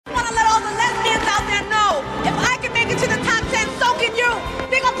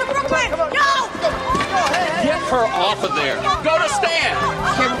her off of there. Go to Stan. No!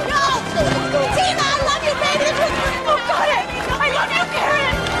 Tina, I love you, baby! Oh, got it! I love you,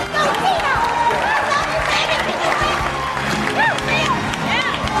 Karen! No, Tina! I love you, baby!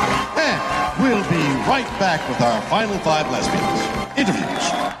 And we'll be right back with our final 5 lesbians.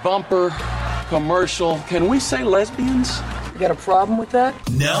 Interviews. Bumper, commercial. Can we say lesbians? You got a problem with that?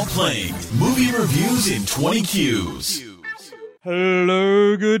 Now playing movie reviews in 20 Qs.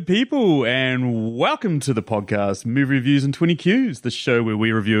 Hello, good people, and welcome to the podcast Movie Reviews in 20 Qs, the show where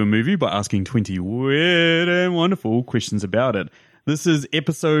we review a movie by asking 20 weird and wonderful questions about it. This is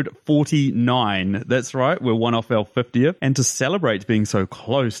episode 49. That's right, we're one off our 50th. And to celebrate being so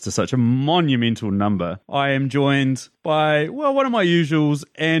close to such a monumental number, I am joined by, well, one of my usuals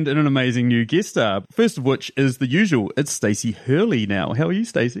and an amazing new guest star. First of which is the usual. It's Stacey Hurley now. How are you,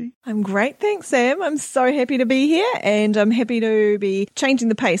 Stacey? I'm great, thanks, Sam. I'm so happy to be here, and I'm happy to be changing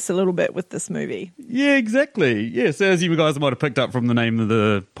the pace a little bit with this movie. Yeah, exactly. Yes, as you guys might have picked up from the name of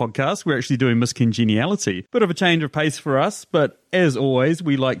the podcast, we're actually doing Miss Congeniality. Bit of a change of pace for us, but as always,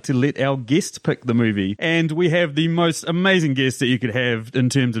 we like to let our guest pick the movie. And we have the most amazing guest that you could have in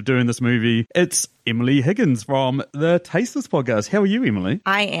terms of doing this movie. It's Emily Higgins from the Tasteless podcast. How are you, Emily?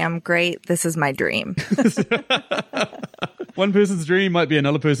 I am great. This is my dream. One person's dream might be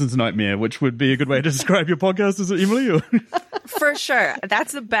another person's nightmare, which would be a good way to describe your podcast, is it, Emily? For sure.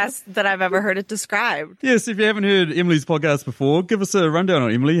 That's the best that I've ever heard it described. Yes, if you haven't heard Emily's podcast before, give us a rundown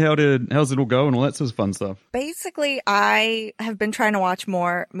on Emily. How's it all go and all that sort of fun stuff? Basically, I have been trying to watch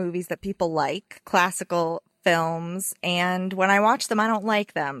more movies that people like, classical films, and when I watch them, I don't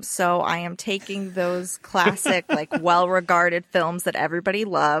like them. So I am taking those classic, well-regarded films that everybody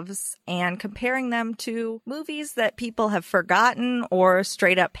loves and comparing them to movies that people have forgotten or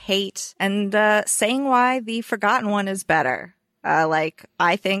straight up hate, and saying why the forgotten one is better. I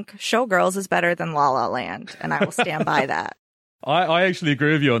think Showgirls is better than La La Land, and I will stand by that. I actually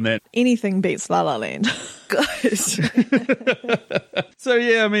agree with you on that. Anything beats La La Land. Good. So,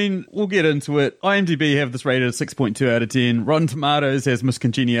 yeah, I mean, we'll get into it. IMDb have this rated at 6.2 out of 10. Rotten Tomatoes has Miss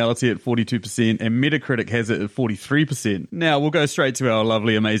Congeniality at 42%, and Metacritic has it at 43%. Now, we'll go straight to our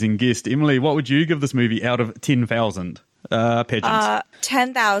lovely, amazing guest. Emily, what would you give this movie out of 10,000 pageants?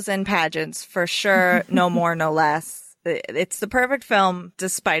 10,000 pageants, for sure. No more, no less. It's the perfect film,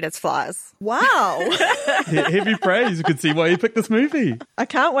 despite its flaws. Wow. Heavy praise. You can see why you picked this movie. I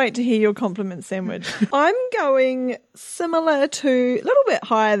can't wait to hear your compliment sandwich. I'm going similar to, a little bit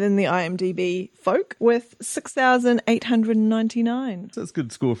higher than the IMDb folk, with 6,899. That's a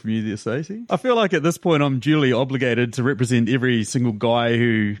good score from you there, Stacey. I feel like at this point I'm duly obligated to represent every single guy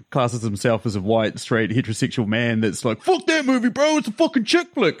who classes himself as a white, straight, heterosexual man that's like, fuck that movie, bro, it's a fucking chick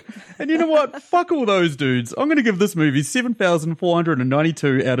flick. And you know what? Fuck all those dudes. I'm going to give this movie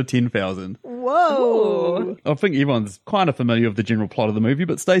 7,492 out of 10,000. Whoa. I think everyone's kind of familiar with the general plot of the movie,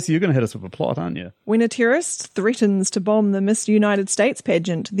 but Stacey, you're going to hit us with a plot, aren't you? When a terrorist threatens to bomb the Miss United States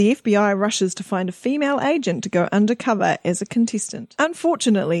pageant, the FBI rushes to find a female agent to go undercover as a contestant.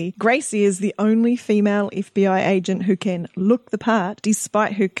 Unfortunately, Gracie is the only female FBI agent who can look the part,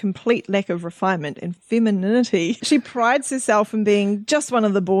 despite her complete lack of refinement and femininity. She prides herself in being just one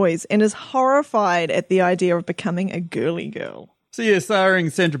of the boys and is horrified at the idea of becoming a girly girl. So yeah,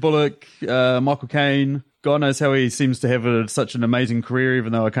 starring Sandra Bullock, Michael Caine. God knows how he seems to have such an amazing career,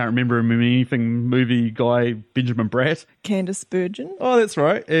 even though I can't remember him in anything movie guy, Benjamin Bratt. Candice Bergen. Oh, that's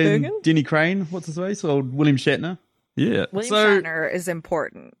right. And Bergen? Denny Crane, what's his face? Old William Shatner. Yeah. William Shatner is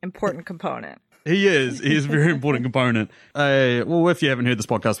important component. He is a very important component. Well, if you haven't heard this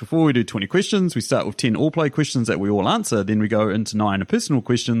podcast before, we do 20 questions. We start with 10 all-play questions that we all answer. Then we go into 9 personal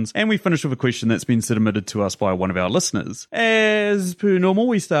questions. And we finish with a question that's been submitted to us by one of our listeners. As per normal,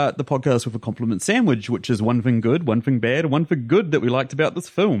 we start the podcast with a compliment sandwich, which is one thing good, one thing bad, and one thing good that we liked about this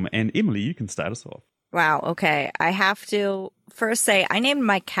film. And Emily, you can start us off. Wow, okay. I have to first say I named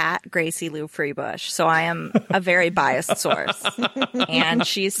my cat Gracie Lou Freebush, so I am a very biased source. And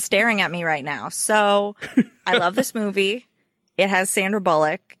she's staring at me right now. So I love this movie. It has Sandra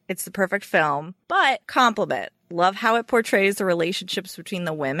Bullock. It's the perfect film. But compliment. Love how it portrays the relationships between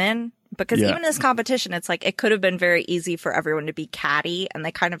the women. Because even in this competition, it's like it could have been very easy for everyone to be catty, and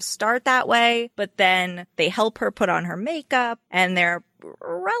they kind of start that way. But then they help her put on her makeup, and they're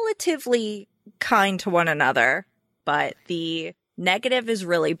relatively kind to one another, but the negative is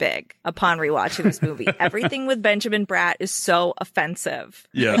really big upon rewatching this movie. Everything with Benjamin Bratt is so offensive.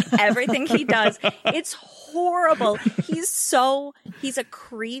 Yeah. Everything he does, it's horrible. He's a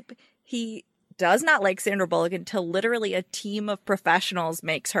creep. He does not like Sandra Bullock until literally a team of professionals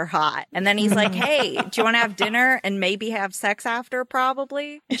makes her hot. And then he's like, hey, do you want to have dinner and maybe have sex after,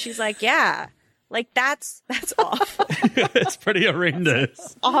 probably? And she's like, yeah. Like, that's awful. It's pretty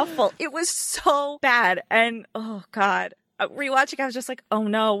horrendous. Awful. It was so bad. And, oh, God. Rewatching, I was just like, oh,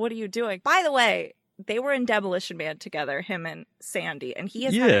 no, what are you doing? By the way, they were in Demolition Man together, him and Sandy, and he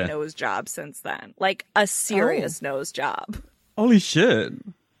has had a nose job since then. Like, a serious nose job. Holy shit.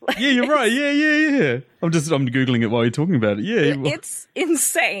 Yeah, you're right. Yeah. I'm Googling it while you're talking about it. Yeah. It's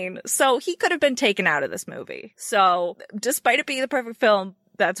insane. So he could have been taken out of this movie. So despite it being the perfect film,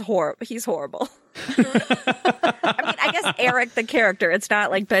 that's horrible. He's horrible. I mean, I guess Eric, the character, it's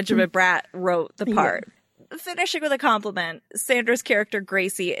not like Benjamin Bratt wrote the part. Yeah. Finishing with a compliment, Sandra's character,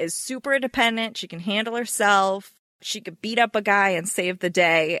 Gracie, is super independent. She can handle herself. She could beat up a guy and save the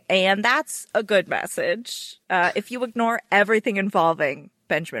day. And that's a good message. If you ignore everything involving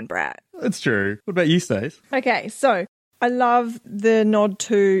Benjamin Bratt. That's true. What about you, Stace? Okay, so I love the nod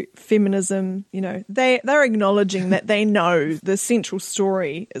to feminism. You know, they're acknowledging that they know the central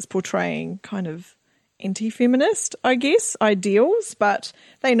story is portraying kind of anti-feminist, I guess, ideals, but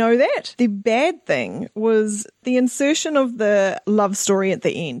they know that. The bad thing was the insertion of the love story at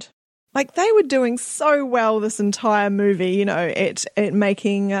the end. Like, they were doing so well this entire movie, you know, at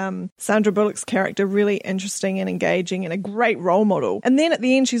making Sandra Bullock's character really interesting and engaging and a great role model. And then at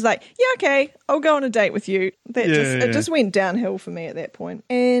the end, she's like, yeah, okay, I'll go on a date with you. It just went downhill for me at that point.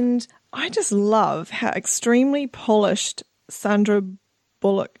 And I just love how extremely polished Sandra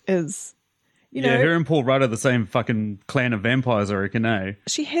Bullock is. You know, her and Paul Rudd are the same fucking clan of vampires, I reckon, eh?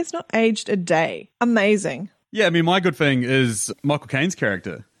 She has not aged a day. Amazing. Yeah, I mean, my good thing is Michael Caine's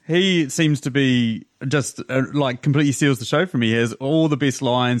character. He seems to be just like completely steals the show for me. He has all the best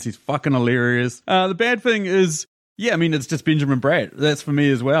lines. He's fucking hilarious. The bad thing is, yeah, I mean, it's just Benjamin Bratt. That's for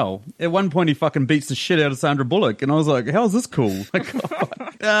me as well. At one point, he fucking beats the shit out of Sandra Bullock. And I was like, how's this cool? Like,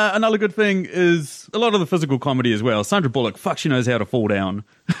 another good thing is a lot of the physical comedy as well. Sandra Bullock, fuck, she knows how to fall down.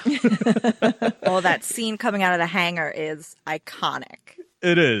 Oh, that scene coming out of the hangar is iconic.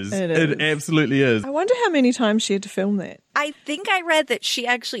 It is. It absolutely is. I wonder how many times she had to film that. I think I read that she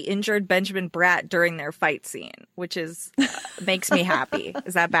actually injured Benjamin Bratt during their fight scene, which is makes me happy.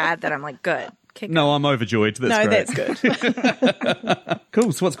 Is that bad? That I'm like, good. No, I'm overjoyed. That's great. That's good.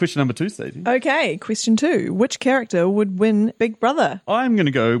 Cool. So what's question number 2, Stacey? Okay, question 2. Which character would win Big Brother? I'm going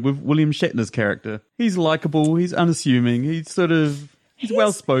to go with William Shatner's character. He's likable. He's unassuming. He's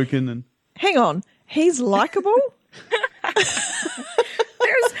well-spoken. And hang on. He's likable?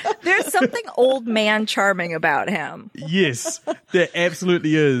 There's something old man charming about him. Yes, there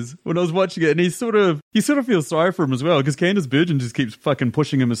absolutely is. When I was watching it, and you sort of feel sorry for him as well, because Candace Bergen just keeps fucking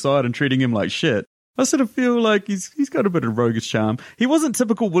pushing him aside and treating him like shit. I sort of feel like he's got a bit of roguish charm. He wasn't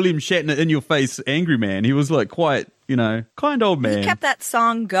typical William Shatner in-your-face angry man. He was like quite, kind old man. He kept that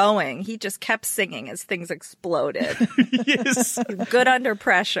song going. He just kept singing as things exploded. Yes. Good under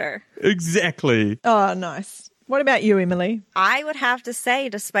pressure. Exactly. Oh, nice. What about you, Emily? I would have to say,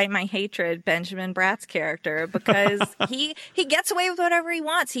 despite my hatred, Benjamin Bratt's character, because he gets away with whatever he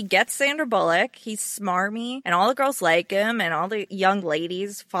wants. He gets Sandra Bullock. He's smarmy, and all the girls like him, and all the young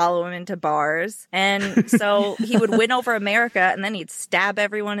ladies follow him into bars. And so he would win over America, and then he'd stab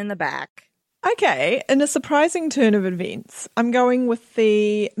everyone in the back. Okay, in a surprising turn of events, I'm going with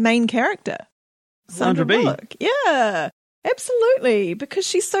the main character, Sandra Bullock. Yeah. Absolutely, because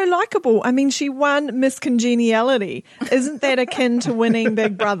she's so likable. I mean, she won Miss Congeniality. Isn't that akin to winning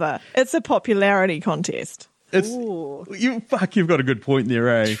Big Brother? It's a popularity contest. You've got a good point there,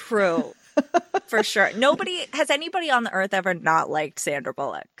 eh? True. For sure. Has anybody on the earth ever not liked Sandra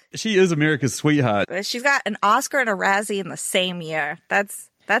Bullock? She is America's sweetheart. She's got an Oscar and a Razzie in the same year. That's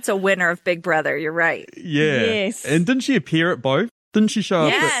a winner of Big Brother. You're right. Yeah. Yes. And didn't she appear at both? Didn't she show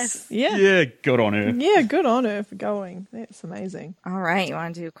up? Yes. Yeah. Yeah, good on her. Yeah, good on her for going. That's amazing. All right, you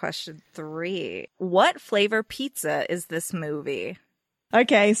want to do question 3. What flavor pizza is this movie?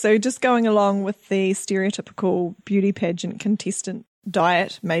 Okay, so just going along with the stereotypical beauty pageant contestant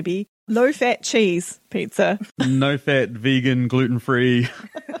diet, maybe. Low-fat cheese pizza. No-fat, vegan, gluten-free.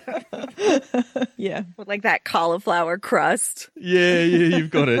 Yeah. With like that cauliflower crust. Yeah, you've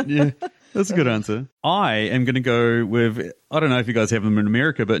got it. Yeah. That's a good answer. I am going to go with, I don't know if you guys have them in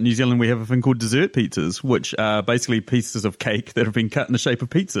America, but in New Zealand we have a thing called dessert pizzas, which are basically pieces of cake that have been cut in the shape of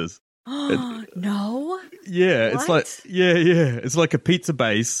pizzas. No. Yeah, it's like it's like a pizza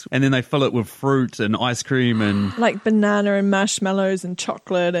base, and then they fill it with fruit and ice cream and Like banana and marshmallows and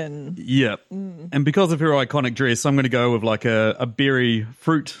chocolate and... yeah. And because of her iconic dress, I'm going to go with like a berry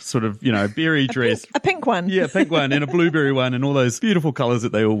fruit sort of, berry dress. A pink one. Yeah, pink one and a blueberry one and all those beautiful colours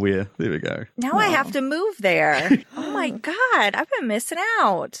that they all wear. There we go. Now I have to move there. Oh my God, I've been missing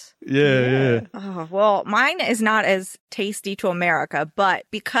out. Yeah. Oh, well, mine is not as tasty to America, but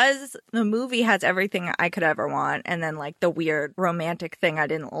because the movie has everything I could ever want, and then like the weird romantic thing I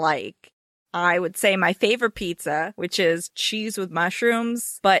didn't like, I would say my favorite pizza, which is cheese with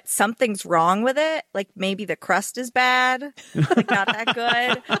mushrooms, but something's wrong with it. Like maybe the crust is bad, like not that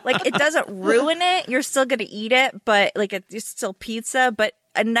good. Like it doesn't ruin it. You're still going to eat it, but like it's still pizza, but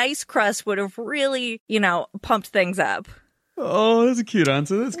a nice crust would have really, pumped things up. Oh, that's a cute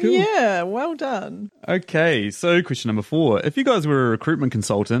answer. That's cool. Yeah, well done. Okay, so question number 4. If you guys were a recruitment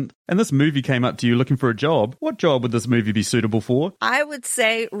consultant and this movie came up to you looking for a job, what job would this movie be suitable for? I would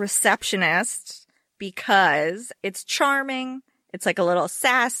say receptionist because it's charming, it's like a little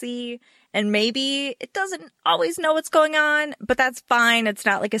sassy, and maybe it doesn't always know what's going on, but that's fine. It's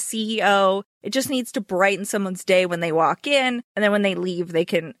not like a CEO. It just needs to brighten someone's day when they walk in, and then when they leave, they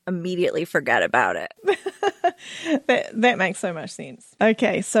can immediately forget about it. That makes so much sense.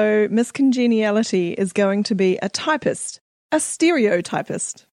 Okay, so Miss Congeniality is going to be a typist, a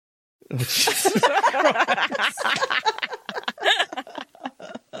stereotypist.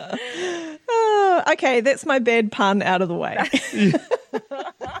 Okay, that's my bad pun out of the way.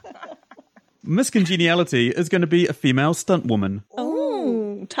 Miss Congeniality is going to be a female stunt woman.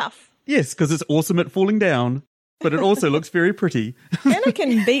 Oh, tough. Yes, because it's awesome at falling down, but it also looks very pretty. And it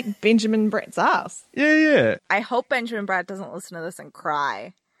can beat Benjamin Bratt's ass. Yeah. I hope Benjamin Bratt doesn't listen to this and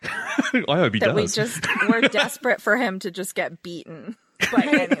cry. I hope he that does. We're desperate for him to just get beaten by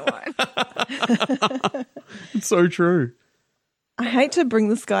anyone. It's so true. I hate to bring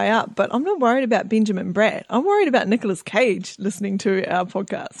this guy up, but I'm not worried about Benjamin Bratt. I'm worried about Nicolas Cage listening to our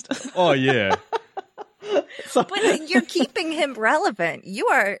podcast. Oh, yeah. But you're keeping him relevant.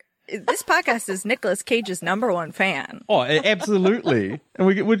 This podcast is Nicolas Cage's number one fan. Oh, absolutely. And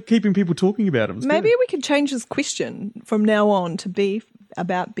we're keeping people talking about him. Maybe we could change this question from now on to be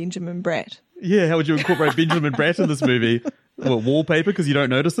about Benjamin Bratt. Yeah, how would you incorporate Benjamin Bratt in this movie? What, wallpaper because you don't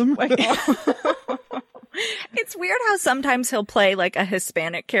notice him? It's weird how sometimes he'll play like a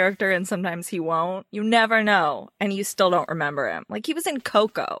Hispanic character and sometimes he won't. You never know. And you still don't remember him. Like he was in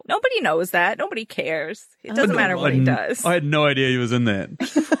Coco. Nobody knows that. Nobody cares. It doesn't matter what he does. I had no idea he was in that.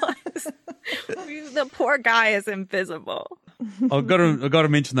 The poor guy is invisible. I've got to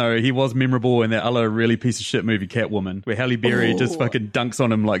mention though, he was memorable in that other really piece of shit movie, Catwoman, where Halle Berry just fucking dunks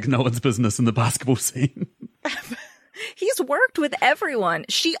on him like no one's business in the basketball scene. He's worked with everyone.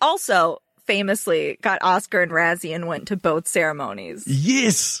 She also famously got Oscar and Razzie and went to both ceremonies.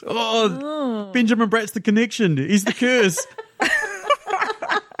 Yes. Oh. Benjamin Bratt's the connection. He's the curse.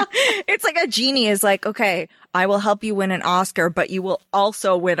 It's like a genie is like, okay, I will help you win an Oscar, but you will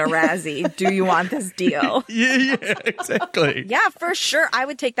also win a Razzie. Do you want this deal? Yeah, exactly. Yeah, for sure. I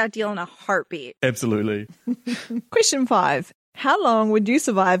would take that deal in a heartbeat. Absolutely. Question 5. How long would you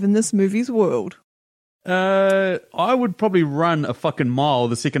survive in this movie's world? I would probably run a fucking mile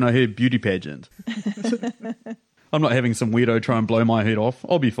the second I heard beauty pageant. I'm not having some weirdo try and blow my head off.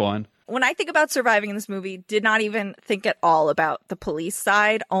 I'll be fine. When I think about surviving in this movie, did not even think at all about the police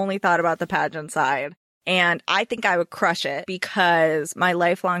side, only thought about the pageant side. And I think I would crush it because my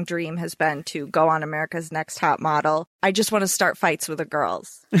lifelong dream has been to go on America's Next Top Model. I just want to start fights with the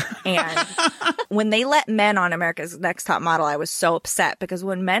girls. And when they let men on America's Next Top Model, I was so upset because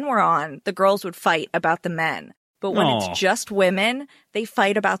when men were on, the girls would fight about the men. But when it's just women, they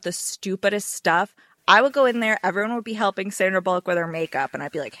fight about the stupidest stuff. I would go in there, everyone would be helping Sandra Bullock with her makeup, and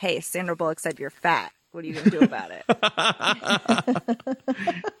I'd be like, hey, Sandra Bullock said you're fat. What are you going to do about it?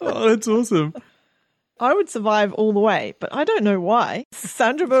 Oh, that's awesome. I would survive all the way, but I don't know why.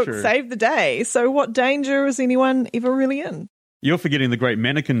 Sandra Bullock saved the day, so what danger is anyone ever really in? You're forgetting the great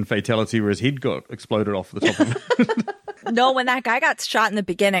mannequin fatality where his head got exploded off the top of it. No, when that guy got shot in the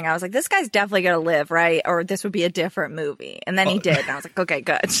beginning, I was like, this guy's definitely going to live, right? Or this would be a different movie. And then he did, and I was like, okay,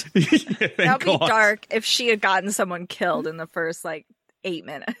 good. That would be dark if she had gotten someone killed in the first, 8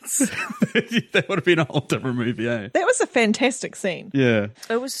 minutes. That would have been a whole different movie, eh? That was a fantastic scene. Yeah.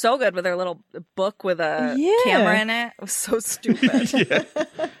 It was so good with her little book with a camera in it. It was so stupid.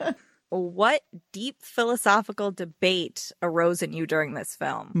 What deep philosophical debate arose in you during this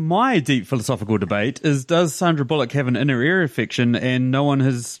film? My deep philosophical debate is, does Sandra Bullock have an inner ear infection and no one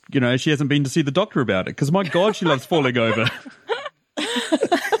has, she hasn't been to see the doctor about it? Because my God, she loves falling over.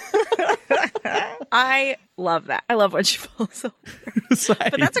 I love that. I love when she falls over. Same.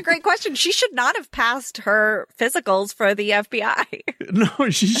 But that's a great question. She should not have passed her physicals for the FBI. No,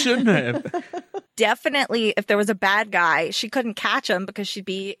 she shouldn't have. Definitely, if there was a bad guy, she couldn't catch him because she'd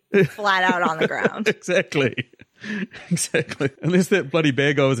be flat out on the ground. Exactly. Unless that bloody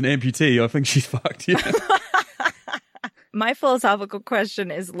bad guy was an amputee, I think she's fucked. Yeah. My philosophical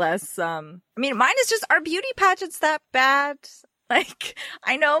question is less, mine is just, are beauty pageants that bad? Like,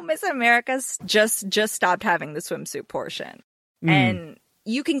 I know Miss America's just stopped having the swimsuit portion. And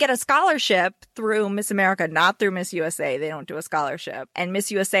you can get a scholarship through Miss America, not through Miss USA. They don't do a scholarship. And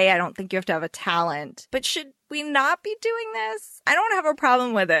Miss USA, I don't think you have to have a talent. But should we not be doing this? I don't have a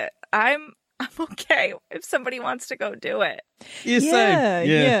problem with it. I'm okay if somebody wants to go do it.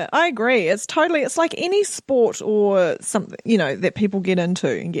 Yeah, I agree. It's like any sport or something, that people get into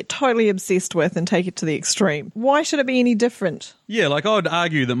and get totally obsessed with and take it to the extreme. Why should it be any different? Yeah, like I would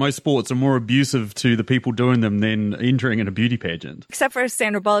argue that most sports are more abusive to the people doing them than entering in a beauty pageant. Except for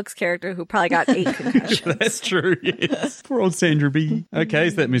Sandra Bullock's character, who probably got 8 concussions. That's true, yes. Poor old Sandra B. Okay,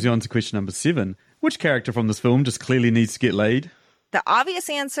 so that moves you on to question number 7. Which character from this film just clearly needs to get laid? The obvious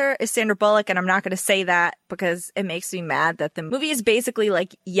answer is Sandra Bullock, and I'm not going to say that because it makes me mad that the movie is basically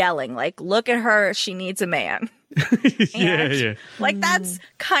like yelling, like, look at her, she needs a man. Yeah. Like, that's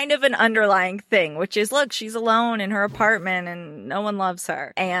kind of an underlying thing, which is, look, she's alone in her apartment and no one loves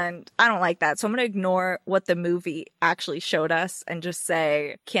her. And I don't like that. So I'm going to ignore what the movie actually showed us and just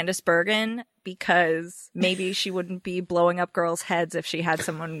say Candice Bergen, because maybe she wouldn't be blowing up girls' heads if she had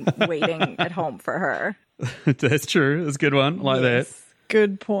someone waiting at home for her. That's true. That's a good one. Like that.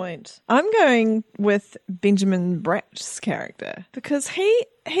 Good point. I'm going with Benjamin Bratt's character because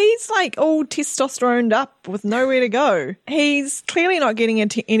he's like all testosteroned up with nowhere to go. He's clearly not getting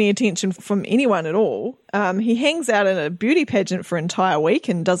any attention from anyone at all. He hangs out in a beauty pageant for an entire week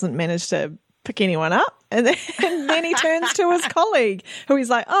and doesn't manage to pick anyone up. And then he turns to his colleague who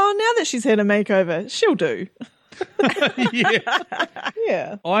he's like, oh, now that she's had a makeover, she'll do.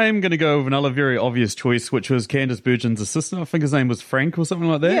 Yeah. I am going to go with another very obvious choice, which was Candice Bergen's assistant. I think his name was Frank or something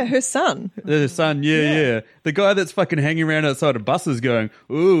like that. Yeah, her son. Her son, yeah. The guy that's fucking hanging around outside of buses going,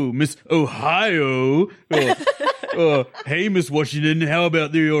 "Ooh, Miss Ohio," or "Hey, Miss Washington, how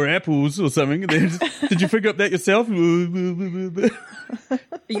about your apples?" or something. Did you pick up that yourself?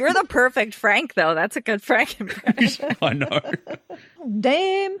 You're the perfect Frank, though. That's a good Frank impression. I know.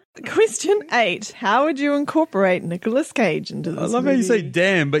 Damn. Question 8. How would you incorporate Nicolas Cage into this I love movie? how you say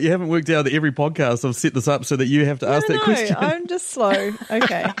damn, but you haven't worked out that every podcast I've set this up so that you have to ask that question. I'm just slow.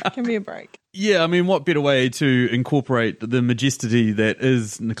 Okay. Give me a break. Yeah, I mean, what better way to incorporate the majesty that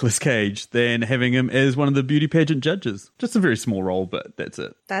is Nicolas Cage than having him as one of the beauty pageant judges? Just a very small role, but that's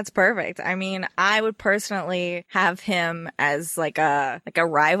it. That's perfect. I mean, I would personally have him as like a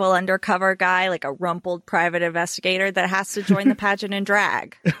rival undercover guy, like a rumpled private investigator that has to join the pageant in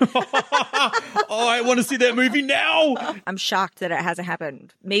drag. Oh, I want to see that movie now. I'm shocked that it hasn't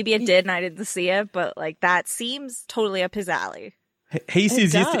happened. Maybe it did and I didn't see it, but like that seems totally up his alley. He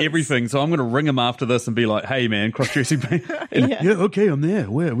says yes to everything, so I'm going to ring him after this and be like, "Hey, man, cross-dressing." Yeah, okay, I'm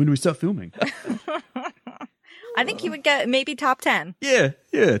there. Where? When do we start filming? I think he would get maybe top 10. Yeah,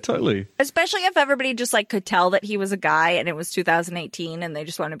 totally. Especially if everybody just like could tell that he was a guy and it was 2018 and they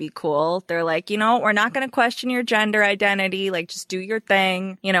just want to be cool. They're like, we're not going to question your gender identity. Like, just do your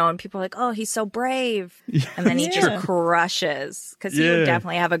thing, and people are like, oh, he's so brave. And then he just crushes because he would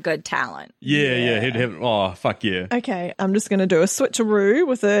definitely have a good talent. Yeah, he'd have, oh, fuck yeah. Okay, I'm just going to do a switcheroo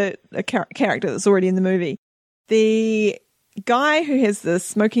with a character that's already in the movie. The guy who has the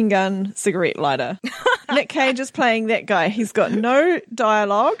smoking gun cigarette lighter. Nick Cage is playing that guy. He's got no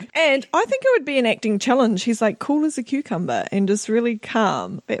dialogue. And I think it would be an acting challenge. He's like cool as a cucumber and just really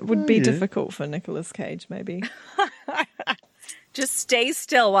calm. It would be difficult for Nicolas Cage, maybe. Just stay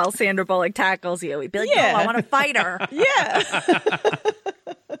still while Sandra Bullock tackles you. He'd be like, no, I want to fight her. Yeah.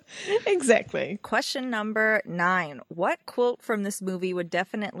 Exactly. Question number 9. What quote from this movie would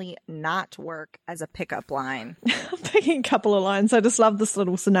definitely not work as a pickup line? I'm picking a couple of lines. I just love this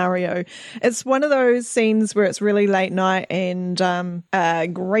little scenario. It's one of those scenes where it's really late night and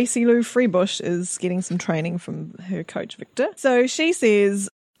Gracie Lou Freebush is getting some training from her coach, Victor. So she says,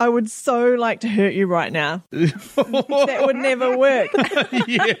 I would so like to hurt you right now. That would never work.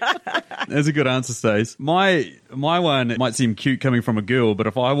 Yeah. That's a good answer, Stace. My one might seem cute coming from a girl, but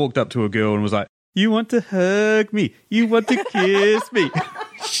if I walked up to a girl and was like, you want to hug me? You want to kiss me?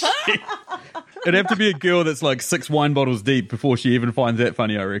 It'd have to be a girl that's like 6 wine bottles deep before she even finds that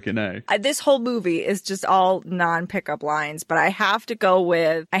funny, I reckon, eh? This whole movie is just all non-pickup lines, but I have to go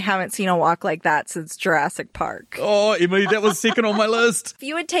with, I haven't seen a walk like that since Jurassic Park. Oh, Emily, that was second on my list. If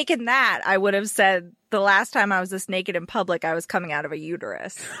you had taken that, I would have said the last time I was this naked in public, I was coming out of a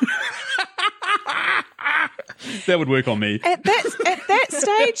uterus. That would work on me. At that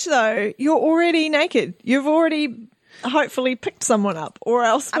stage, though, you're already naked. You've already hopefully picked someone up, or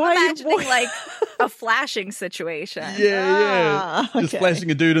else I'm why imagining are you like a flashing situation. Yeah. Just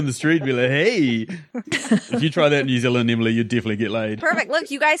flashing a dude in the street and be like, hey. If you try that in New Zealand, Emily, you'd definitely get laid. Perfect. Look,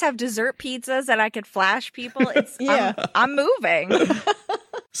 you guys have dessert pizzas that I could flash people. It's I'm moving.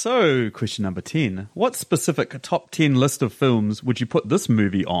 So, question number 10. What specific top 10 list of films would you put this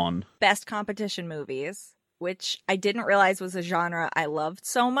movie on? Best competition movies, which I didn't realize was a genre I loved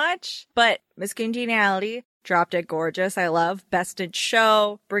so much, but Miss Congeniality, Drop Dead Gorgeous, I love. Best in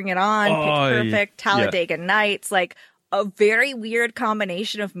Show, Bring It On, Pitch Perfect, Talladega Nights, like a very weird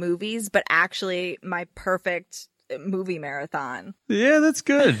combination of movies, but actually my perfect movie marathon. Yeah, that's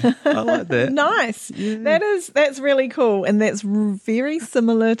good. I like that. Nice. Yeah. That's really cool, and that's very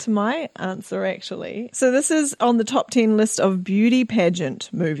similar to my answer actually. So this is on the top 10 list of beauty pageant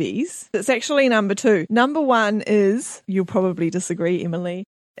movies. It's actually number 2. Number 1 is, you'll probably disagree, Emily,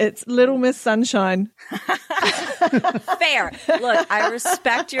 it's Little Miss Sunshine. Fair. Look, I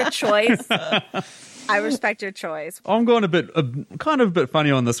respect your choice. I'm going a bit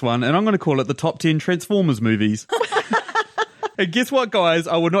funny on this one, and I'm going to call it the top 10 Transformers movies. And guess what, guys?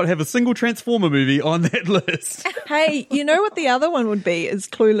 I would not have a single Transformer movie on that list. Hey, you know what the other one would be is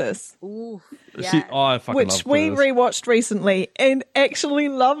Clueless. Ooh, I fucking which love we Clueless. rewatched recently and actually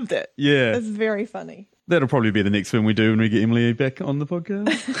loved it. Yeah. It's very funny. That'll probably be the next film we do when we get Emily back on the podcast.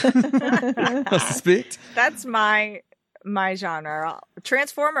 I suspect. That's my genre.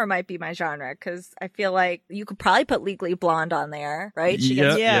 Transformer might be my genre because I feel like you could probably put Legally Blonde on there, right? She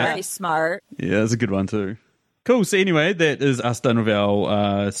gets pretty smart. Yeah, that's a good one too. Cool. So anyway, that is us done with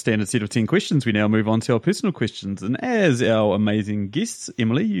our standard set of 10 questions. We now move on to our personal questions. And as our amazing guests,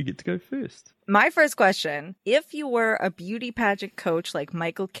 Emily, you get to go first. My first question, if you were a beauty pageant coach like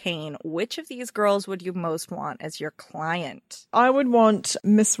Michael Caine, which of these girls would you most want as your client? I would want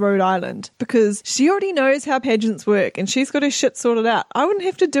Miss Rhode Island because she already knows how pageants work and she's got her shit sorted out. I wouldn't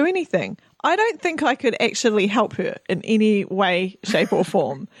have to do anything. I don't think I could actually help her in any way, shape or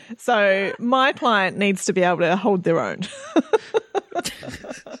form. So my client needs to be able to hold their own.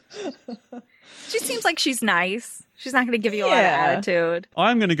 She seems like she's nice. She's not going to give you a lot of attitude.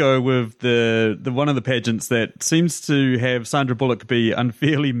 I'm going to go with the one of the pageants that seems to have Sandra Bullock be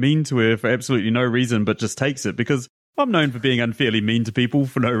unfairly mean to her for absolutely no reason, but just takes it because I'm known for being unfairly mean to people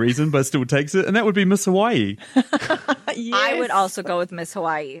for no reason, but still takes it, and that would be Miss Hawaii. Yes. I would also go with Miss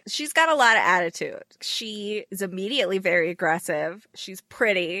Hawaii. She's got a lot of attitude. She is immediately very aggressive. She's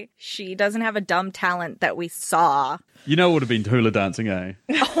pretty. She doesn't have a dumb talent that we saw. You know it would have been hula dancing, eh?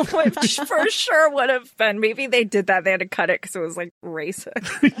 Oh, it for sure would have been. Maybe they did that. They had to cut it because it was like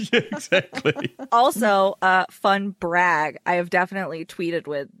racist. Yeah, exactly. Also, fun brag. I have definitely tweeted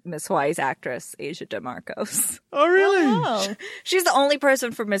with Miss Hawaii's actress, Asia DeMarcos. Oh, really? Oh. She's the only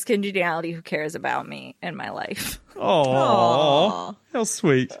person from Miss Congeniality who cares about me in my life. Oh, how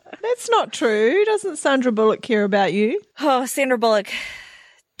sweet. That's not true. Doesn't Sandra Bullock care about you? Oh, Sandra Bullock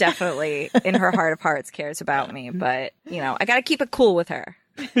definitely, in her heart of hearts, cares about me. But, I got to keep it cool with her.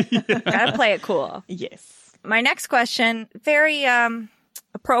 Got to play it cool. Yes. My next question, very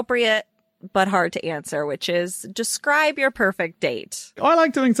appropriate but hard to answer, which is describe your perfect date. I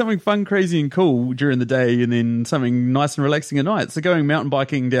like doing something fun, crazy, and cool during the day and then something nice and relaxing at night. So going mountain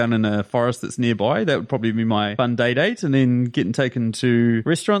biking down in a forest that's nearby, that would probably be my fun day date. And then getting taken to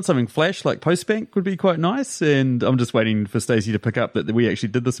restaurants, something flash like Postbank would be quite nice. And I'm just waiting for Stacey to pick up that we actually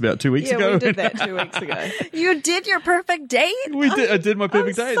did this about 2 weeks ago. Yeah, we did that 2 weeks ago. You did your perfect date? I did my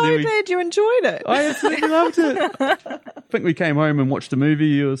perfect date. I'm so glad you enjoyed it. I absolutely loved it. I think we came home and watched a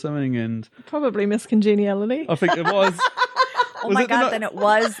movie or something and... Probably Miss Congeniality. I think it was. Oh my God, then it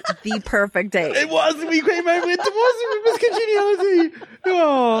was the perfect date. It was. We came over and it was Miss Congeniality.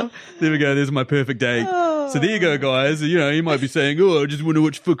 Oh, there we go. There's my perfect date. Oh. So there you go, guys. You might be saying, oh, I just want to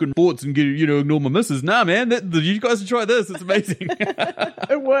watch fucking sports and get, ignore my missus. Nah, man. You guys should try this. It's amazing.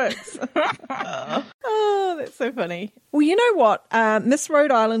 It works. Oh, that's so funny. Well, you know what? Miss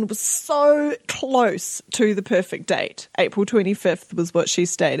Rhode Island was so close to the perfect date. April 25th was what she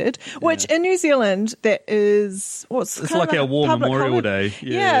stated, which in New Zealand, that is, it's like our War Memorial Day.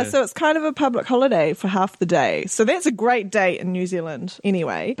 Yeah, so it's kind of a public holiday for half the day. So that's a great date in New Zealand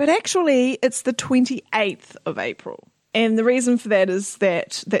anyway. But actually, it's the 28th of April. And the reason for that is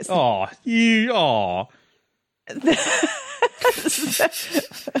that's the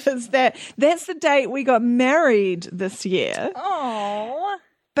that's the date we got married this year. Oh.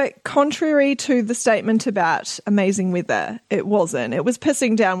 But contrary to the statement about amazing weather, it wasn't. It was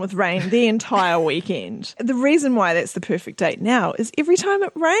pissing down with rain the entire weekend. The reason why that's the perfect date now is every time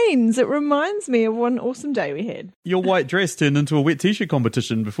it rains, it reminds me of one awesome day we had. Your white dress turned into a wet t-shirt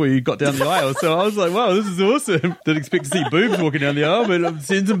competition before you got down the aisle. So I was like, wow, this is awesome. Didn't expect to see boobs walking down the aisle, but I'm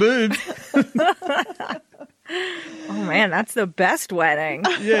seeing some boobs. Oh, man, that's the best wedding.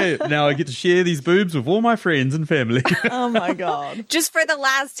 Yeah, now I get to share these boobs with all my friends and family. Oh, my God. Just for the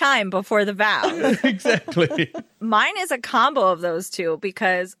last time before the vow. Exactly. Mine is a combo of those two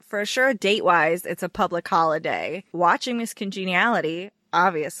because for sure, date-wise, it's a public holiday. Watching Miss Congeniality,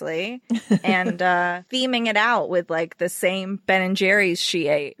 obviously, and theming it out with like the same Ben & Jerry's she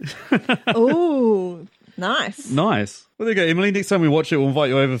ate. Ooh, nice. Nice. Well, there you go, Emily. Next time we watch it, we'll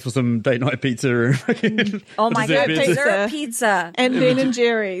invite you over for some date night pizza. Oh my God, pizza. dessert pizza. And Ben &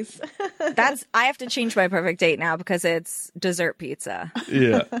 Jerry's. I have to change my perfect date now because it's dessert pizza.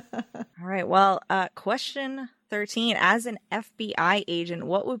 Yeah. All right. Well, question 13. As an FBI agent,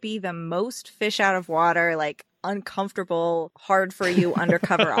 what would be the most fish out of water, like uncomfortable, hard for you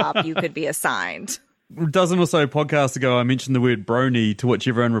undercover op you could be assigned? A dozen or so podcasts ago, I mentioned the word brony, to which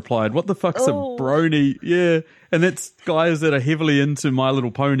everyone replied, what the fuck's a brony? Yeah. And that's guys that are heavily into My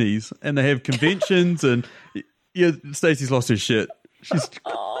Little Ponies, and they have conventions, and yeah, Stacey's lost her shit. She's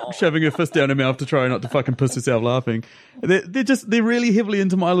shoving her fist down her mouth to try not to fucking piss herself laughing. They're really heavily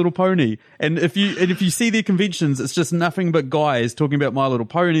into My Little Pony. And if you see their conventions, it's just nothing but guys talking about My Little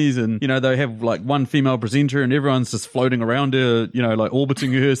Ponies, and, you know, they have like one female presenter and everyone's just floating around her, you know, like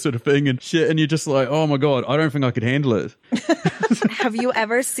orbiting her sort of thing and shit. And you're just like, oh my God, I don't think I could handle it. Have you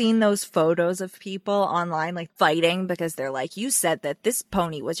ever seen those photos of people online like fighting because they're like, you said that this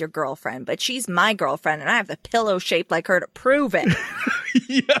pony was your girlfriend, but she's my girlfriend and I have the pillow shaped like her to prove it.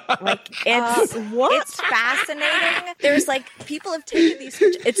 Yeah. Like it's fascinating. There's like people have taken these.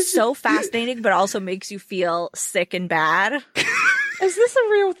 It's so fascinating, but also makes you feel sick and bad. Is this a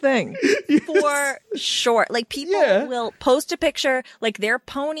real thing? Yes. For sure. Like people will post a picture, like their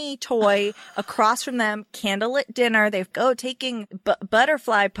pony toy across from them, candlelit dinner. They go taking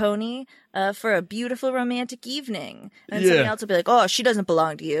butterfly pony for a beautiful romantic evening. And somebody else will be like, oh, she doesn't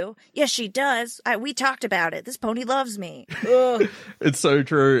belong to you. Yes, she does. We talked about it. This pony loves me. Ugh. It's so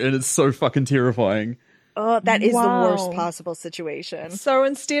true. And it's so fucking terrifying. Oh, that is the worst possible situation. So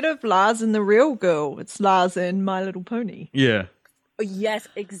instead of Lars and the real girl, it's Lars and My Little Pony. Yeah. Yes,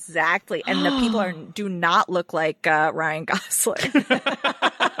 exactly. And the people do not look like Ryan Gosling.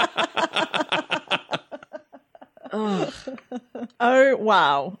 Oh,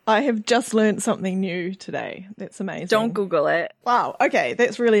 wow. I have just learned something new today. That's amazing. Don't Google it. Wow. Okay,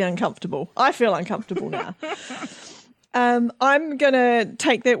 that's really uncomfortable. I feel uncomfortable now. I'm going to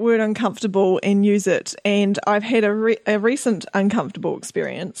take that word uncomfortable and use it. And I've had a recent uncomfortable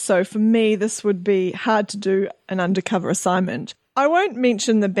experience. So for me, this would be hard to do an undercover assignment. I won't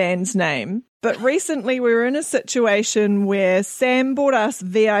mention the band's name, but recently we were in a situation where Sam bought us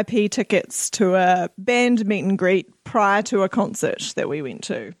VIP tickets to a band meet and greet prior to a concert that we went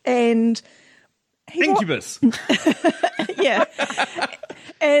to. And Incubus. Yeah.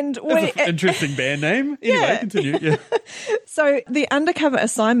 And that's an interesting band name. Anyway, continue. Yeah. So the undercover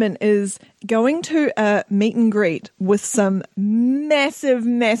assignment is going to a meet and greet with some massive,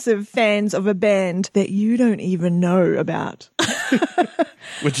 massive fans of a band that you don't even know about.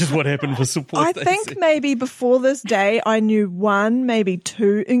 Which is what happened for Support I Stacey. think maybe before this day, I knew one, maybe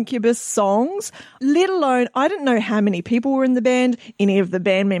two Incubus songs, let alone I didn't know how many people were in the band, any of the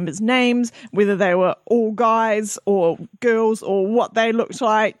band members' names, whether they were all guys or girls or what they looked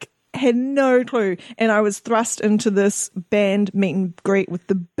like. Had no clue. And I was thrust into this band meet and greet with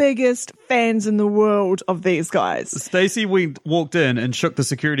the biggest fans in the world of these guys. Stacey walked in and shook the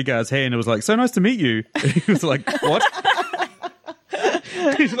security guard's hand and was like, so nice to meet you. And he was like, what?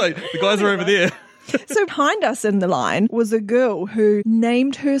 He's like, the guys are over there. So behind us in the line was a girl who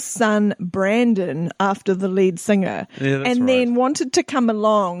named her son Brandon after the lead singer, and then wanted to come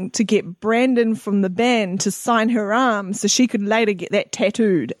along to get Brandon from the band to sign her arm so she could later get that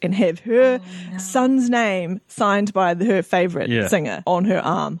tattooed and have her son's name signed by her favorite singer on her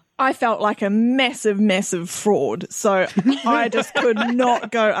arm. I felt like a massive, massive fraud. So I just could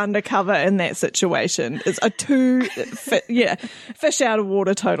not go undercover in that situation. It's a fish out of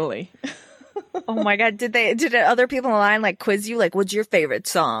water totally. Oh my God. Did other people in the line like quiz you? Like, what's your favorite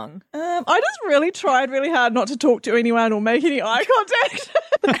song? I just really tried really hard not to talk to anyone or make any eye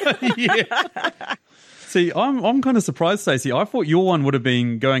contact. Yeah. See, I'm kind of surprised, Stacey. I thought your one would have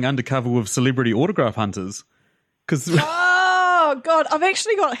been going undercover with celebrity autograph hunters. Because Oh, God. I've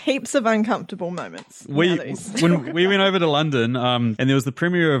actually got heaps of uncomfortable moments. when we went over to London, and there was the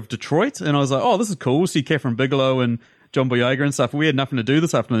premiere of Detroit, and I was like, oh, this is cool. See Catherine Bigelow and John Boyega and stuff. We had nothing to do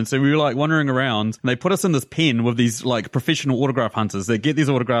this afternoon, so we were like wandering around, and they put us in this pen with these like professional autograph hunters. They get these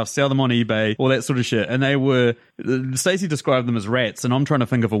autographs, sell them on eBay, all that sort of shit. And they were, Stacey described them as rats, and I'm trying to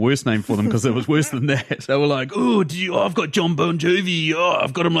think of a worse name for them because it was worse than that. They were like, I've got John Bon Jovi. Oh,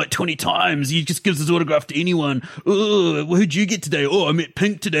 I've got him like 20 times. He just gives his autograph to anyone. Oh, who'd you get today? Oh, I met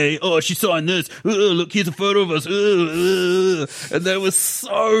Pink today. Oh, she signed this. Oh, look, here's a photo of us. And they were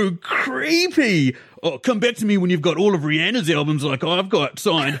so creepy. Oh, come back to me when you've got all of Rihanna's albums like I've got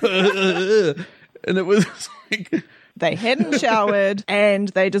signed. And it was like... They hadn't showered and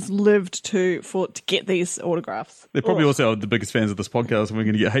they just lived to get these autographs. They're probably also the biggest fans of this podcast and we're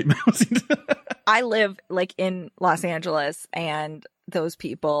going to get hate mails. I live like in Los Angeles and those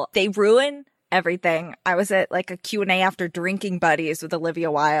people, they ruin everything. I was at like a Q&A after Drinking Buddies with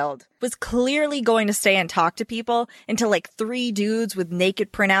Olivia Wilde. Was clearly going to stay and talk to people until like 3 dudes with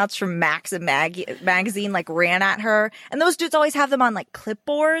naked printouts from Max and magazine like ran at her. And those dudes always have them on like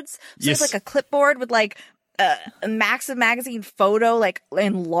clipboards. So yes. There's like a clipboard with like a Max and magazine photo like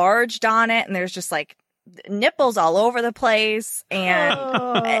enlarged on it. And there's just like nipples all over the place. And,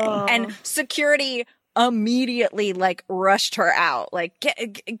 and security immediately like rushed her out, like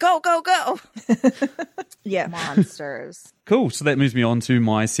go. Yeah, monsters. Cool. So that moves me on to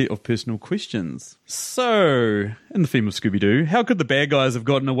my set of personal questions. So, in the theme of Scooby-Doo, how could the bad guys have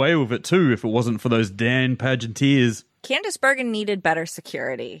gotten away with it too if it wasn't for those Dan Pageanteers? Candace Bergen needed better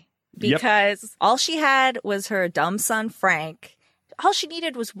security because all she had was her dumb son Frank. All she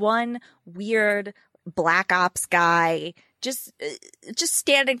needed was one weird black ops guy just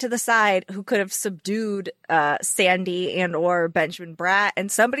standing to the side who could have subdued Sandy and or Benjamin Bratt,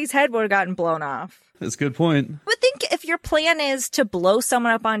 and somebody's head would have gotten blown off. That's a good point. I would think if your plan is to blow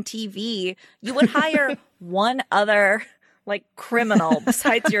someone up on TV, you would hire one other like criminal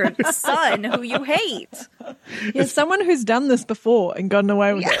besides your son who you hate. Yeah, someone who's done this before and gotten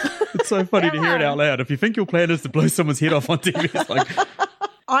away with it. It's so funny to hear it out loud. If you think your plan is to blow someone's head off on TV, it's like...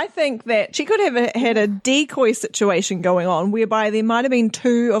 I think that she could have had a decoy situation going on whereby there might have been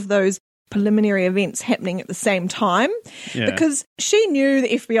 2 of those preliminary events happening at the same time because she knew the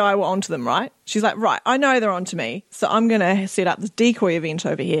FBI were onto them, right? She's like, right, I know they're onto me, so I'm going to set up this decoy event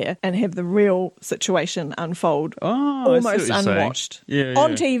over here and have the real situation unfold almost unwatched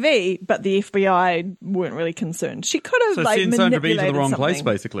on TV, but the FBI weren't really concerned. She could have send Sandra Bee to the wrong something. place,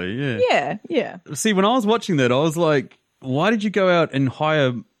 basically. Yeah. See, when I was watching that, I was like, why did you go out and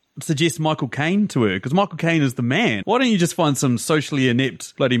suggest Michael Caine to her? Because Michael Caine is the man. Why don't you just find some socially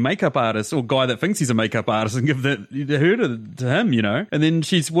inept bloody makeup artist or guy that thinks he's a makeup artist and give her to him, you know? And then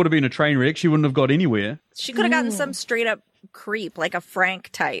she would have been a train wreck. She wouldn't have got anywhere. She could have gotten some straight up creep, like a Frank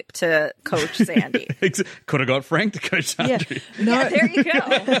type, to coach Sandy. Could have got Frank to coach Sandy. Yeah, there you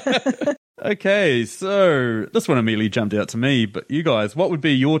go. Okay, so this one immediately jumped out to me, but you guys, what would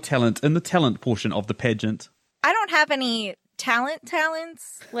be your talent in the talent portion of the pageant? I don't have any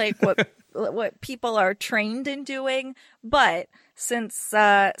talents, like what people are trained in doing, but since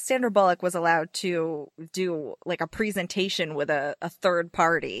Sandra Bullock was allowed to do like a presentation with a third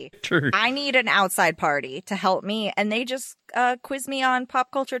party, True. I need an outside party to help me, and they just quiz me on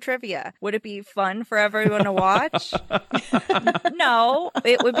pop culture trivia. Would it be fun for everyone to watch? No,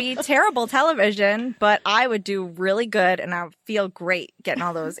 it would be terrible television, but I would do really good, and I would feel great getting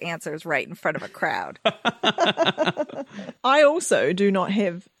all those answers right in front of a crowd. I also do not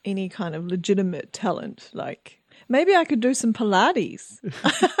have any kind of legitimate talent. Like, maybe I could do some Pilates.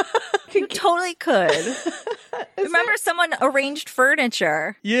 You totally could. Remember someone arranged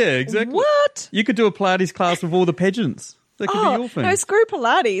furniture. Yeah, exactly. What? You could do a Pilates class with all the pageants. That could be your thing. No, screw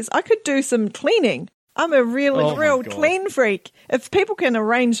Pilates. I could do some cleaning. I'm a real clean freak. If people can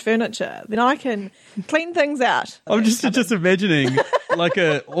arrange furniture, then I can clean things out. I'm just imagining like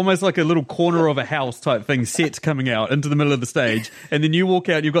almost like a little corner of a house type thing set coming out into the middle of the stage, and then you walk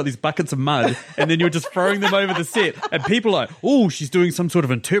out and you've got these buckets of mud, and then you're just throwing them over the set, and people are like, oh, she's doing some sort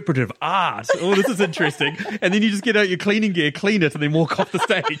of interpretive art. Oh, this is interesting. And then you just get out your cleaning gear, clean it, and then walk off the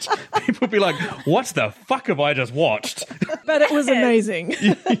stage. People be like, what the fuck have I just watched? But it was amazing.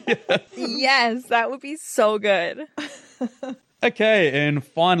 Yes, that would be so good. Okay, and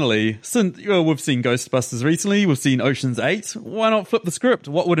finally, since we've seen Ghostbusters recently, we've seen Ocean's 8, why not flip the script?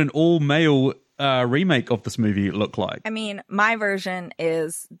 What would an all-male remake of this movie look like? I mean, my version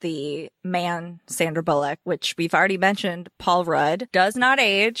is the man, Sandra Bullock, which we've already mentioned. Paul Rudd does not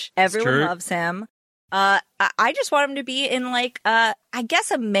age. Everyone loves him. I just want him to be in like, I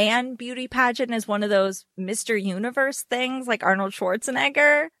guess a man beauty pageant is one of those Mr. Universe things, like Arnold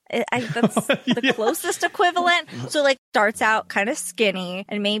Schwarzenegger. That's the closest equivalent. So like starts out kind of skinny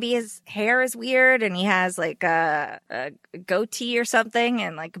and maybe his hair is weird and he has like a goatee or something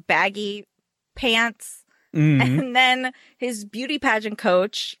and like baggy pants. And then his beauty pageant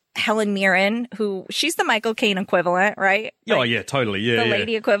coach, Helen Mirren, who she's the Michael Caine equivalent, right? Oh, like, yeah, totally. Yeah. the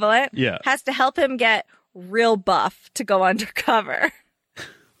lady equivalent. Yeah. Has to help him get real buff to go undercover.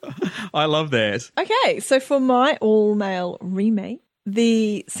 I love that. Okay, so for my all-male remake,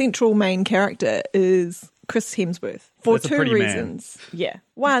 the central main character is Chris Hemsworth for That's a two pretty man. reasons. Yeah.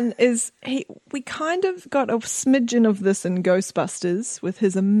 One is we kind of got a smidgen of this in Ghostbusters with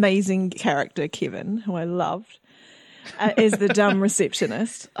his amazing character, Kevin, who I loved. Is the dumb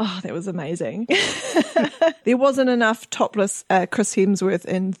receptionist. Oh, that was amazing. There wasn't enough topless Chris Hemsworth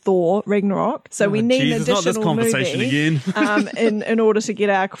in Thor Ragnarok, so we need an it's not this additional conversation movie again. in order to get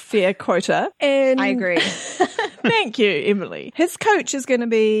our fair quota. And I agree. thank you, Emily. His coach is going to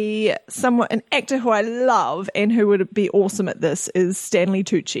be an actor who I love and who would be awesome at this is Stanley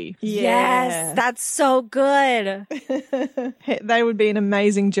Tucci. Yes, that's so good. They would be an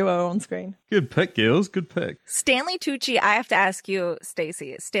amazing duo on screen. Good pick, girls. Good pick. Stanley Tucci, I have to ask you,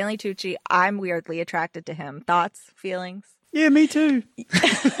 Stacey. Stanley Tucci, I'm weirdly attracted to him. Thoughts, feelings? Yeah, me too.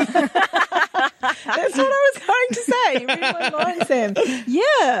 That's what I was going to say. You read my mind, Sam.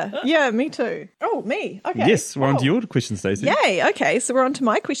 Yeah, me too. Oh, me. Okay. Yes, we're on to your question, Stacey. Yay. Okay, so we're on to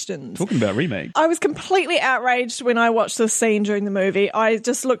my questions. Talking about remakes. I was completely outraged when I watched this scene during the movie. I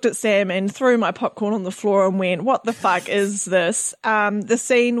just looked at Sam and threw my popcorn on the floor and went, what the fuck is this? The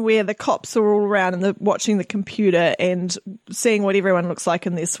scene where the cops are all around and watching the computer and seeing what everyone looks like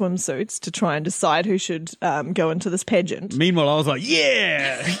in their swimsuits to try and decide who should go into this pageant. Meanwhile, I was like,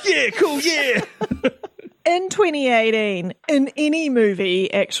 yeah, cool, yeah. In 2018, in any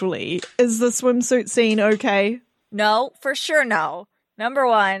movie, actually, is the swimsuit scene okay? No, for sure no. Number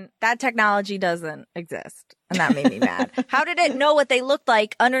one, that technology doesn't exist. And that made me mad. How did it know what they looked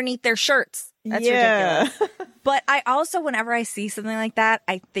like underneath their shirts? That's ridiculous. But I also, whenever I see something like that,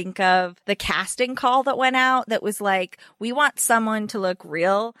 I think of the casting call that went out that was like, we want someone to look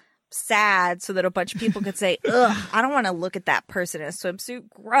real sad so that a bunch of people could say, ugh, I don't want to look at that person in a swimsuit.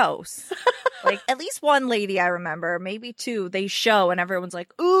 Gross. Like, at least one lady I remember, maybe two, they show and everyone's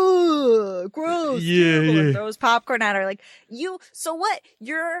like, ooh, gross. Yeah. And throws popcorn at her. Like, so what?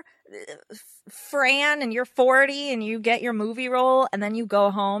 You're Fran and you're 40 and you get your movie role and then you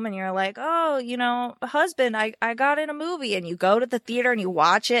go home and you're like, oh, husband, I got in a movie, and you go to the theater and you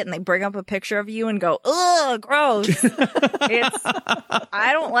watch it and they bring up a picture of you and go, ugh, gross. I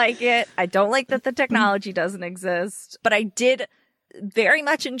don't like it. I don't like that the technology doesn't exist, but I did very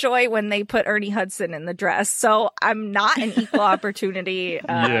much enjoy when they put Ernie Hudson in the dress. So I'm not an equal opportunity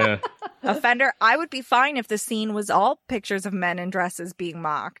offender. I would be fine if the scene was all pictures of men in dresses being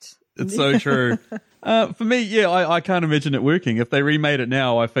mocked. It's so true. For me, I can't imagine it working. If they remade it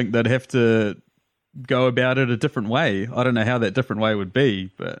now, I think they'd have to go about it a different way. I don't know how that different way would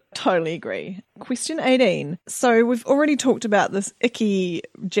be, but... Totally agree. Question 18. So we've already talked about this icky,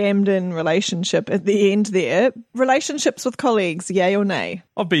 jammed-in relationship at the end there. Relationships with colleagues, yay or nay?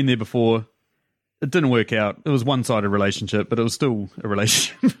 I've been there before. It didn't work out. It was a one-sided relationship, but it was still a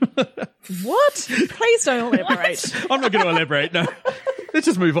relationship. What? Please don't elaborate. I'm not going to elaborate, no. Let's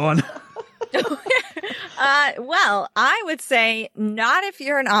just move on. Well, I would say not if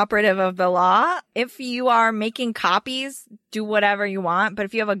you're an operative of the law. If you are making copies, do whatever you want. But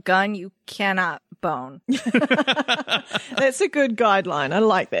if you have a gun, you cannot bone. That's a good guideline. I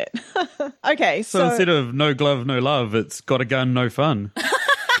like that. Okay, So instead of no glove, no love, it's got a gun, no fun.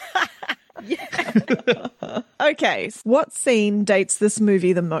 Okay, what scene dates this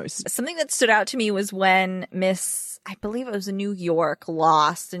movie the most? Something that stood out to me was when I believe it was New York,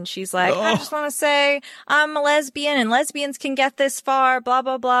 lost, and she's like, I just want to say I'm a lesbian and lesbians can get this far, blah,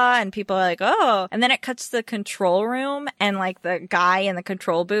 blah, blah. And people are like, oh. And then it cuts to the control room and like the guy in the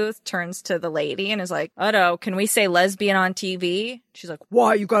control booth turns to the lady and is like, oh, can we say lesbian on TV? She's like,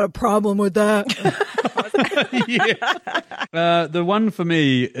 why? You got a problem with that? The one for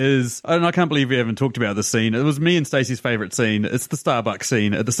me is, and I can't believe we haven't talked about this scene. It was me and Stacey's favourite scene. It's the Starbucks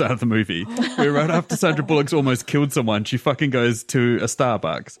scene at the start of the movie, where right after Sandra Bullock's almost killed with someone, she fucking goes to a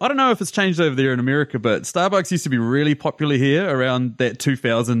Starbucks. I don't know if it's changed over there in America, but Starbucks used to be really popular here around that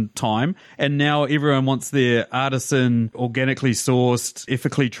 2000 time. And now everyone wants their artisan, organically sourced,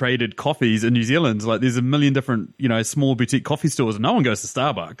 ethically traded coffees in New Zealand. Like there's a million different, small boutique coffee stores and no one goes to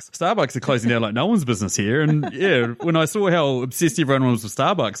Starbucks. Starbucks are closing down like no one's business here. And yeah, when I saw how obsessed everyone was with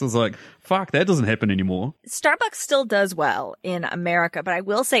Starbucks, I was like, fuck, that doesn't happen anymore. Starbucks still does well in America, but I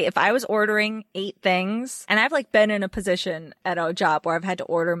will say if I was ordering 8 things, and I've like been in a position at a job where I've had to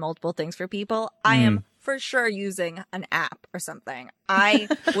order multiple things for people, I am for sure using an app or something. I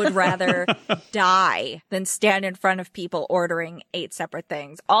would rather die than stand in front of people ordering 8 separate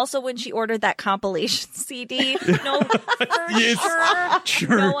things. Also, when she ordered that compilation CD, no, for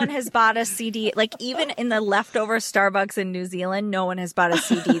sure, no one has bought a CD. Like even in the leftover Starbucks in New Zealand, no one has bought a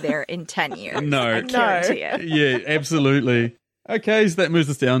CD there in 10 years. No. I guarantee it. Yeah, absolutely. Okay, so that moves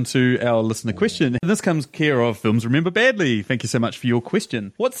us down to our listener question. And this comes care of Films Remember Badly. Thank you so much for your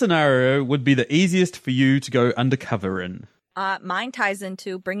question. What scenario would be the easiest for you to go undercover in? Mine ties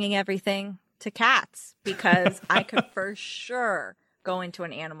into bringing everything to cats because I could for sure go into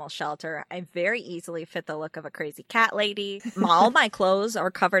an animal shelter. I very easily fit the look of a crazy cat lady. All my clothes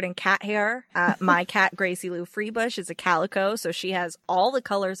are covered in cat hair. My cat, Gracie Lou Freebush, is a calico, so she has all the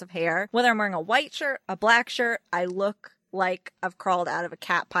colors of hair. Whether I'm wearing a white shirt, a black shirt, I look like I've crawled out of a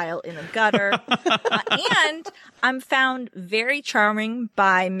cat pile in a gutter. And I'm found very charming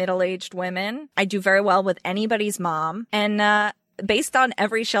by middle-aged women. I do very well with anybody's mom. And based on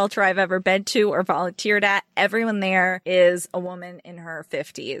every shelter I've ever been to or volunteered at, everyone there is a woman in her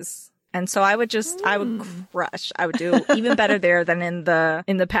 50s. And so I would crush. I would do even better there than in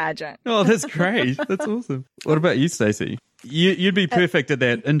the pageant. Oh, that's great. That's awesome. What about you, Stacey? You'd be perfect at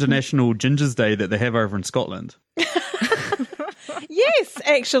that International Gingers Day that they have over in Scotland. Yes,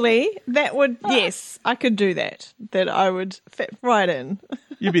 actually, yes, I could do that. That I would fit right in.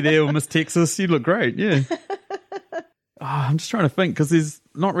 You'd be there with Miss Texas. You'd look great, yeah. I'm just trying to think because there's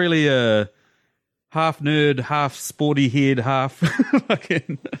not really a half nerd, half sporty head, half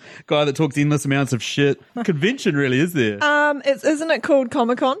fucking guy that talks endless amounts of shit convention, really, is there? Isn't it called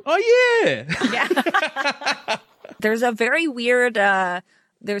Comic-Con? Oh, yeah. Yeah. There's a very weird...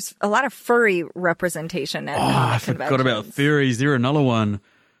 there's a lot of furry representation at comic conventions. I forgot about furries. They're another one.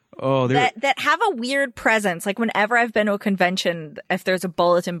 Oh, that have a weird presence. Like whenever I've been to a convention, if there's a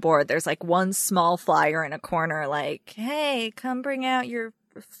bulletin board, there's like one small flyer in a corner like, hey, come bring out your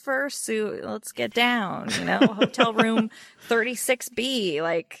fursuit. Let's get down. Hotel room 36B.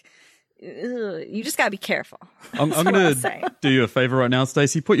 Like, you just gotta be careful. I'm going to do you a favor right now,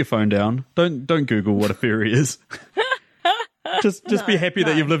 Stacey. Put your phone down. Don't Google what a furry is. Just be happy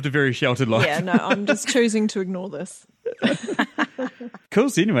that you've lived a very sheltered life. Yeah, no, I'm just choosing to ignore this. Cool.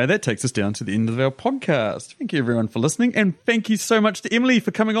 So anyway, that takes us down to the end of our podcast. Thank you, everyone, for listening. And thank you so much to Emily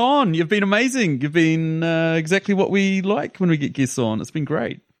for coming on. You've been amazing. You've been exactly what we like when we get guests on. It's been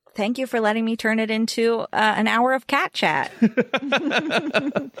great. Thank you for letting me turn it into an hour of cat chat.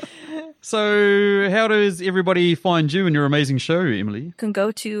 So how does everybody find you and your amazing show, Emily? You can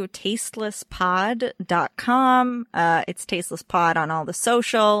go to tastelesspod.com. It's Tasteless Pod on all the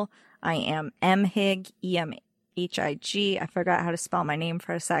social. I am mhig, E-M-H-I-G. I forgot how to spell my name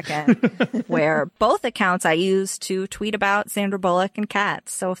for a second. Where both accounts I use to tweet about Sandra Bullock and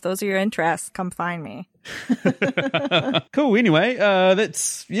cats. So if those are your interests, come find me. Cool. Anyway,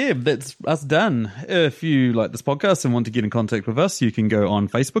 that's us done. If you like this podcast and want to get in contact with us, you can go on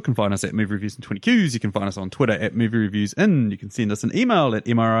Facebook and find us at Movie Reviews and 20Qs. You can find us on Twitter at Movie Reviews In. You can send us an email at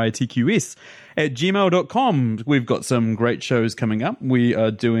mritqs@gmail.com. We've got some great shows coming up. We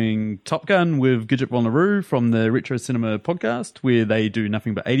are doing Top Gun with Gidget Vonlaroo from the Retro Cinema podcast, where they do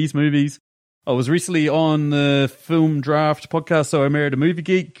nothing but 80s movies. I was recently on the Film Draft podcast, So I Married a Movie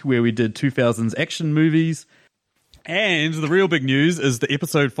Geek, where we did 2000s action movies. And the real big news is the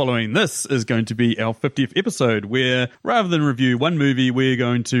episode following this is going to be our 50th episode, where rather than review one movie, we're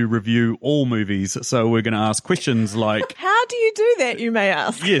going to review all movies. So we're going to ask questions like... How do you do that, you may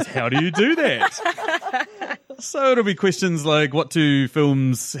ask? Yes, how do you do that? So it'll be questions like, what two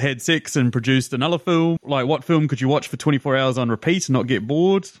films had sex and produced another film? Like, what film could you watch for 24 hours on repeat and not get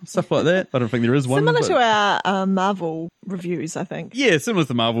bored? Stuff like that. I don't think there is one. Similar to our Marvel reviews, I think. Yeah, similar to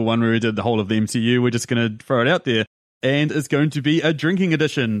the Marvel one where we did the whole of the MCU. We're just going to throw it out there. And it's going to be a drinking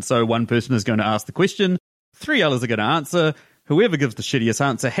edition. So one person is going to ask the question, 3 others are going to answer. Whoever gives the shittiest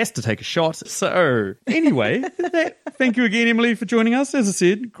answer has to take a shot. So anyway, thank you again, Emily, for joining us. As I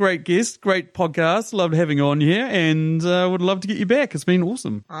said, great guest, great podcast. Loved having you on here and would love to get you back. It's been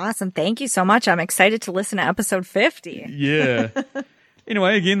awesome. Awesome. Thank you so much. I'm excited to listen to episode 50. Yeah.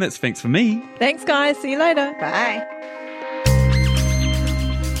 Anyway, again, that's thanks for me. Thanks, guys. See you later. Bye.